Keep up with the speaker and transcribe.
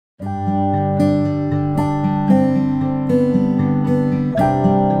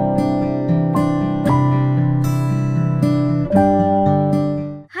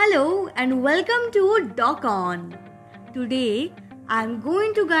Docon. Today, I am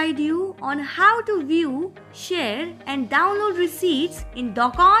going to guide you on how to view, share and download receipts in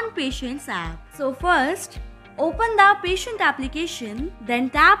Docon Patients app. So first, open the patient application, then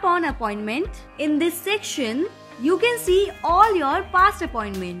tap on Appointment. In this section, you can see all your past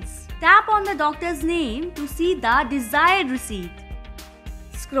appointments. Tap on the doctor's name to see the desired receipt.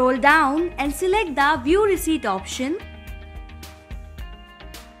 Scroll down and select the View Receipt option.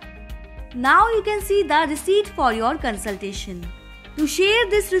 Now you can see the receipt for your consultation. To share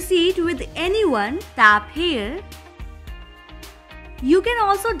this receipt with anyone, tap here. You can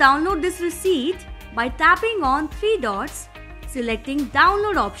also download this receipt by tapping on 3 dots, selecting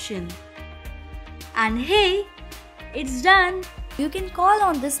Download option. And hey, it's done! You can call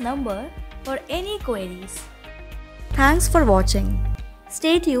on this number for any queries. Thanks for watching.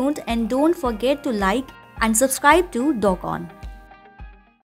 Stay tuned and don't forget to like and subscribe to Docon.